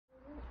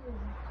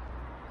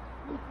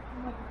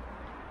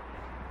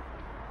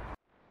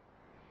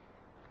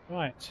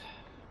Right,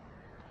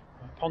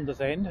 Ponder's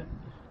End,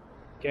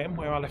 again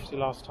where I left you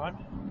last time.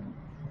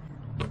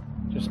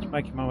 Just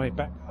making my way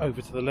back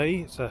over to the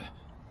Lea. It's a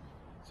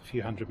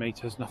few hundred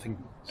metres, nothing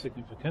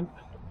significant.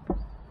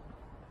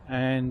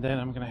 And then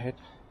I'm going to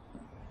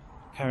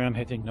carry on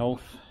heading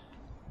north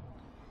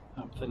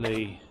up the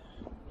Lea.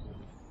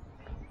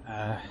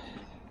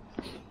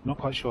 Not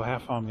quite sure how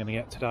far I'm going to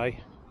get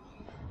today.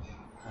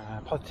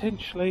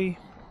 Potentially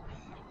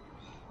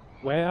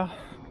where,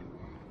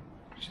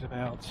 which is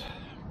about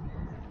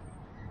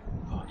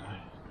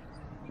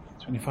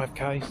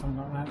 25k, something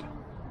like that.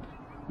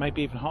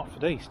 Maybe even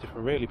Hertford East if I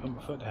really put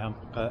my foot down,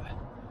 but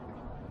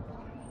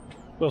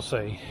we'll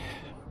see.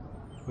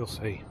 We'll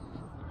see.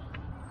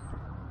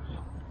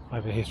 I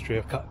have a history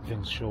of cutting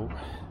things short.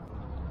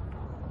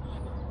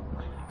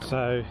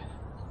 So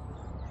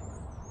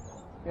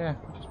yeah,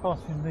 I'm just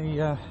passing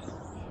the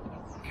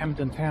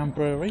Camden Town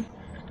Brewery,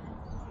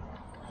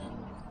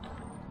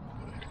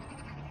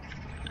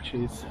 which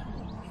is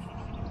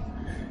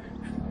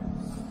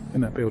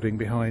in that building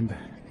behind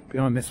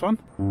this one.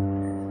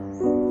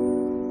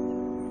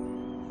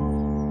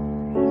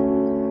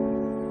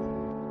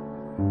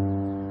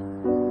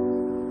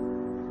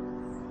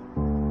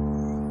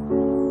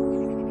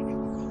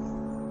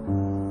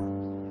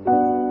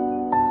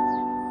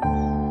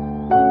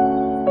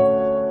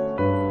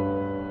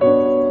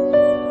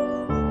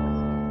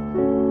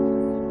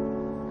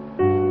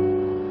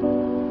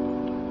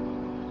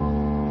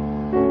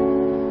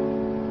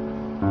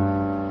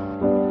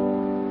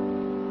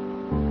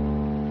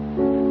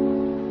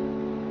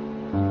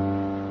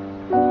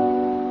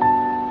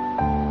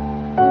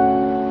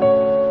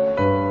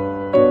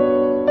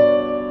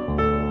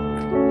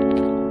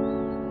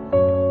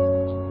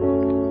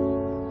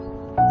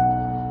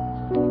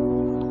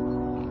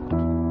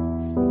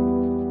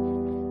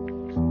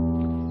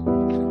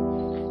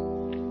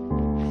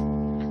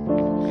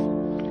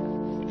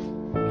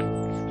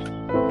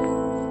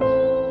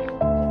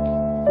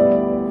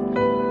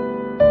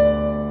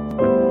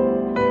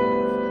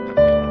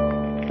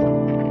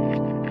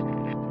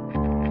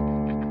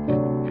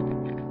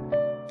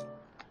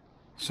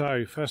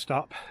 So first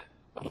up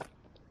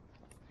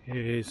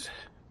is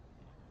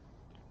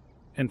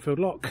Enfield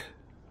Lock.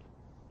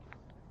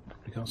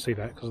 You can't see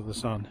that because of the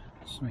sun.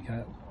 Just make it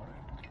out.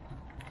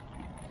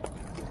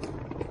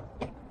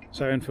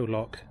 So Enfield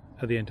Lock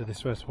at the end of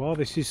this reservoir.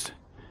 This is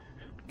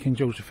King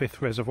George V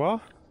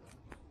reservoir.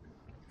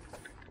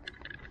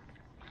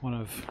 One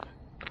of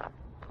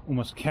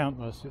almost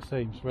countless, it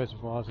seems,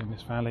 reservoirs in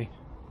this valley.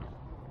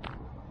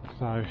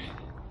 So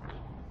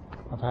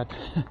I've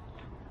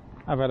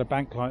had a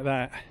bank like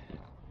that,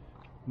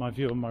 my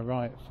view on my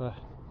right, for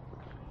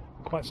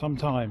quite some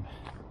time.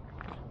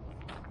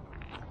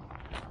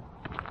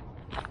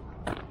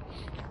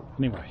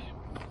 Anyway,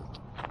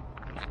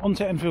 on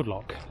to Enfield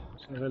Lock.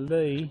 So the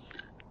Lea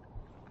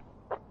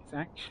is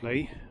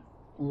actually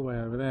all the way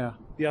over there,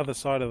 the other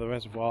side of the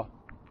reservoir,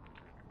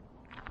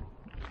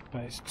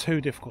 but it's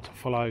too difficult to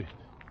follow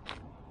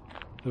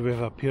the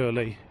river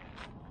purely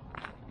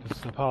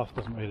because the path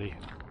doesn't really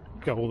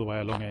go all the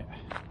way along it.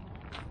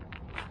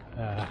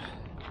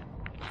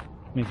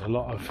 Means a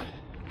lot of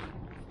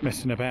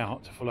messing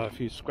about to follow a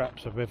few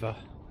scraps of river.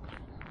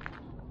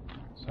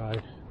 So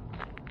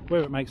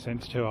where it makes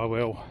sense to, I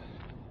will.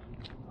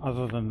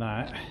 Other than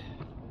that,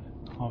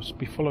 I'll just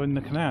be following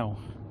the canal.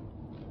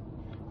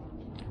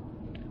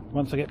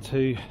 Once I get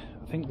to,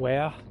 I think,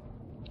 where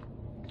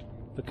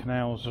the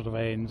canal sort of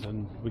ends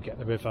and we get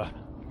the river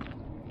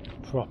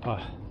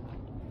proper.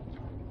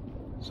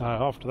 So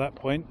after that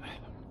point,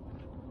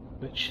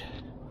 which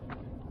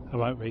I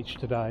won't reach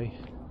today,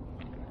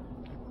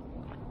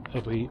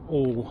 it'll be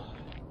all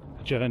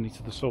a journey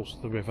to the source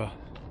of the river,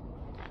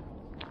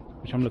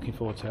 which I'm looking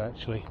forward to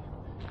actually,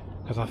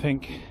 because I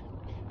think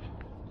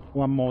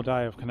one more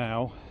day of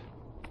canal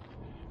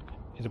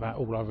is about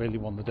all I really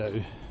want to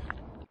do.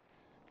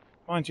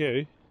 Mind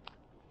you,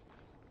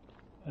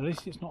 at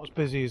least it's not as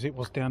busy as it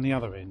was down the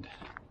other end.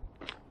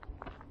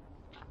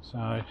 So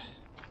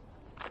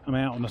I'm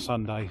out on a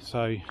Sunday,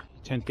 so you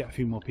tend to get a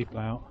few more people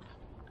out,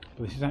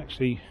 but this is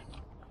actually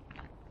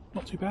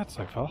not too bad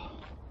so far.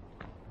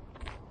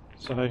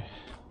 So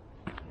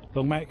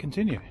long may it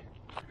continue.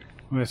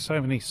 And there's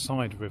so many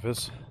side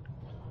rivers,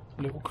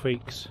 little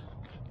creeks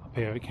up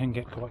here, it can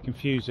get quite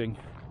confusing.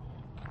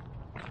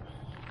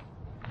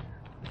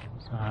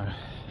 So,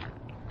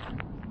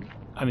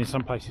 and in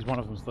some places one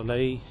of them's the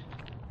Lea,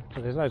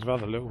 but there's loads of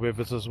other little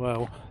rivers as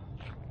well.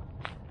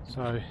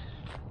 So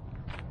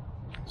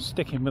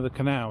sticking with the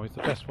canal is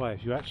the best way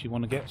if you actually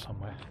want to get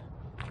somewhere.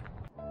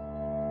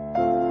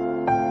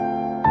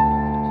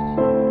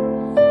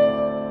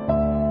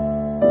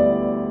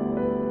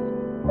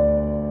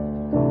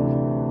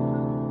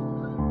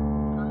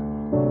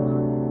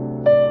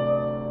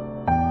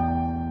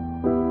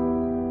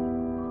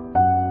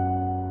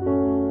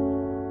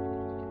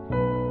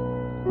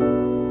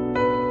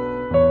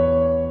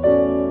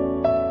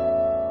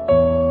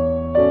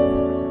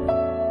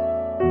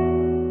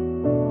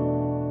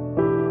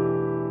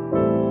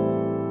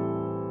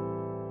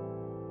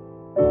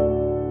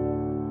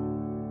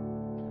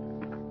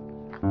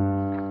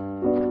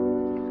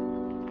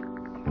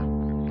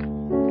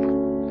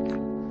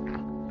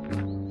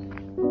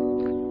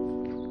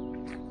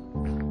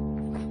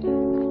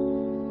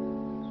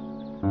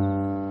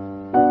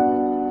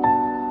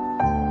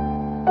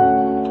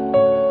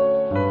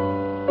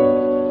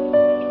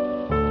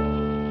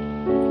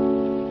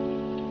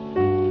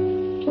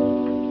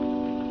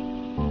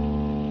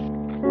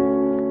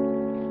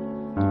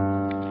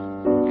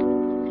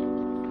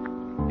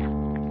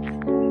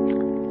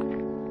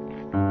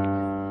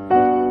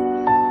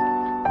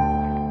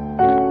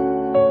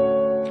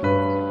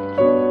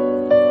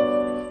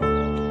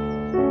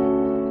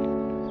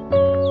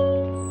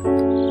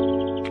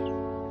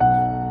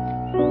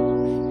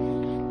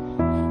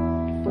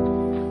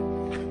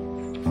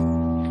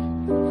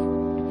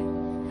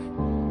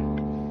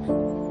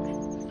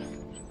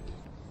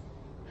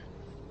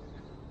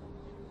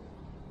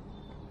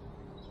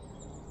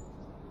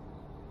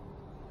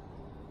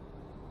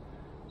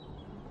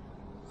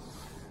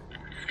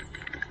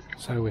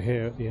 So we're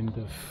here at the end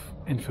of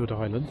Enfield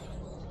Island,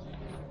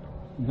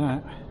 and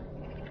that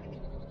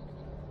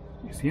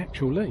is the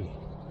actual Lea.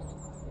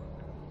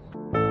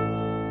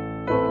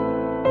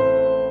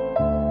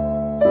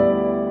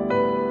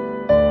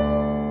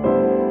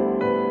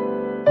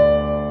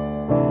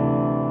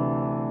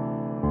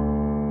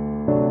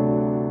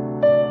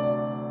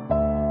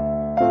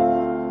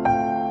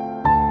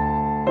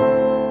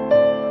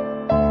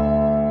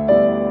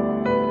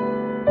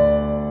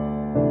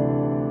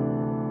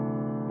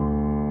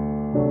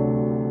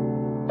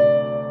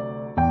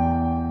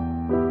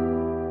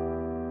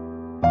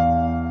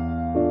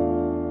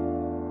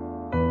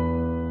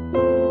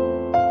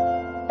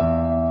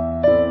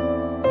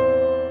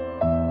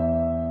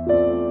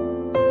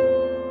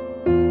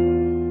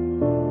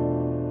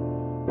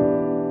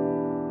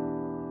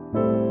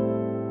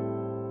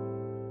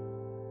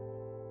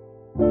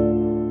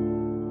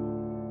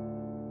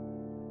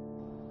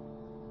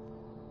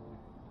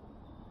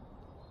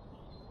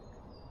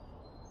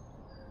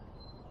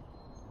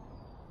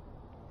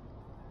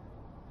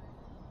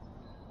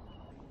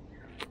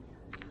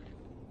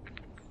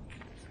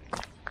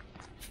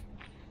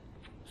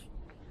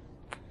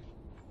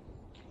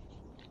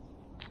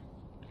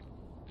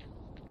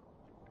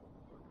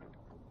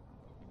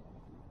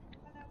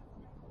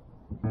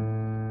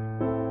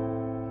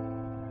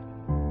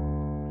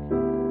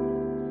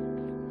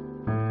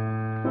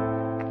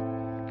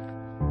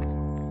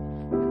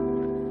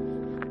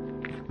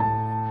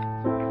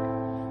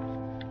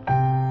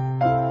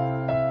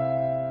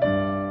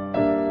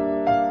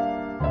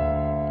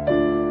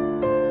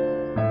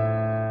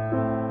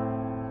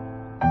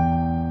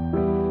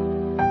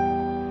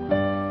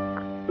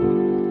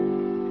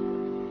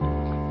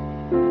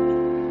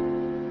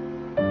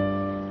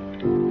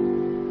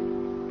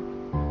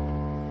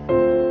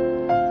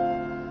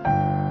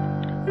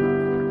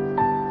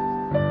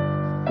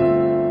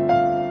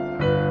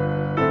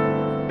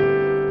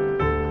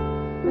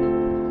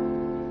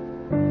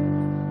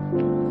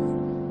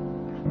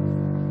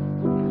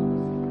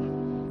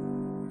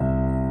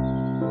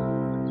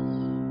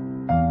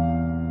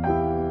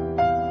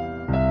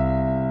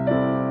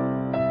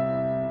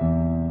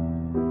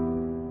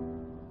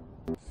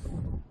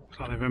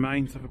 The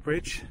remains of a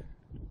bridge,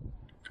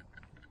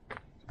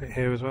 a bit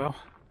here as well,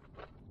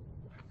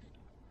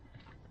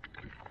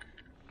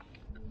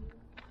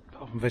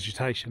 apart from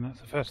vegetation. That's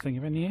the first thing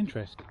of any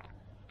interest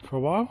for a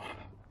while.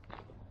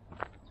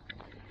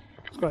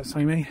 It's quite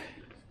samey.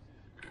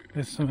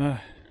 There's some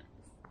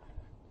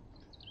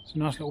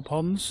nice little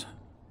ponds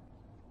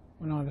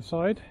on either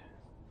side,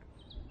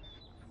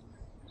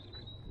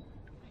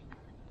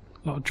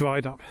 a lot of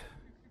dried up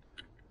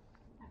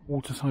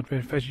waterside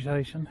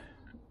vegetation.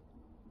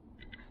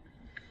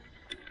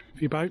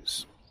 Few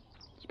boats,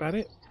 that's about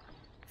it.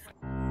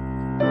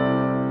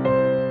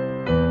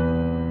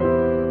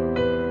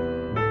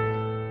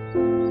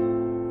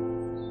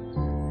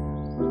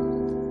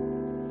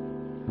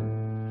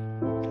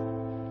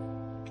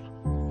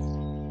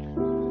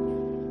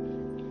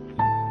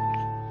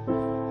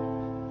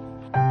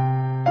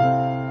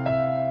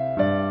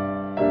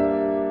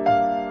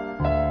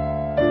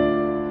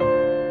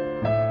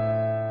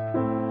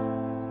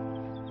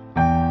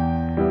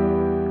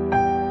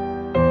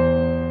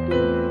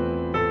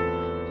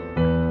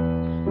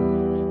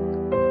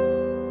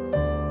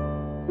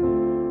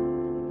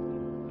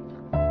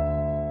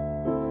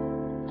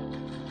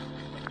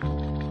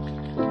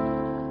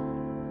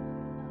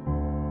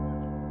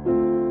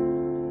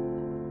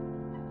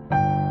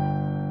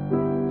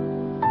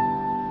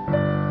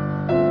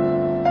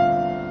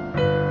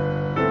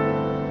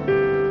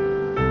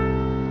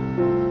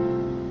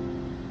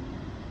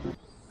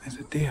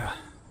 Deer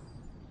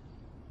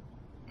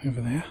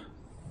over there.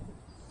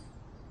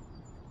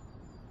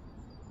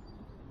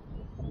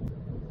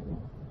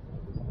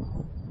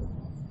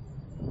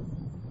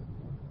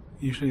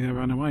 Usually they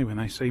run away when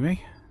they see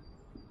me.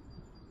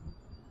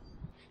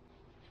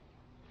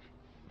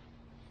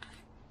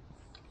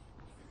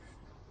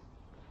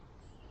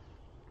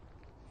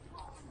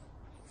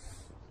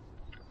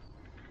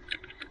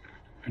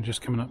 I'm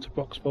just coming up to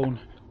Broxbourne.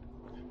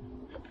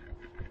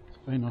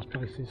 Very nice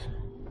places.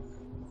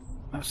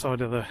 That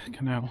side of the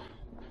canal,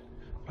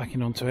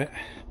 backing onto it,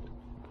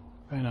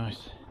 very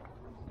nice.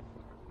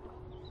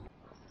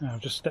 Now I've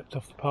just stepped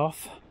off the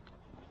path,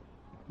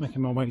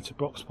 making my way to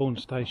Broxbourne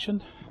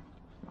station,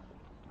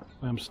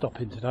 where I'm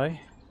stopping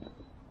today.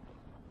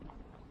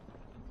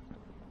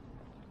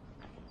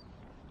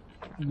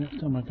 And next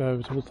time I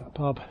go towards that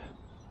pub,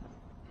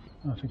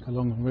 I think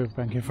along the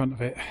riverbank in front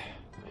of it,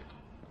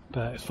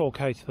 but it's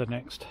 4k to the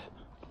next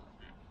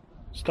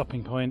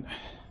stopping point.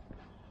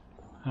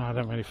 I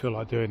don't really feel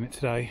like doing it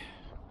today,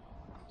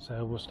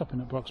 so we're stopping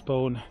at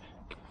Broxbourne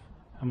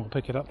and we'll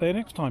pick it up there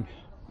next time.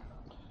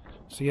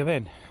 See you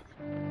then.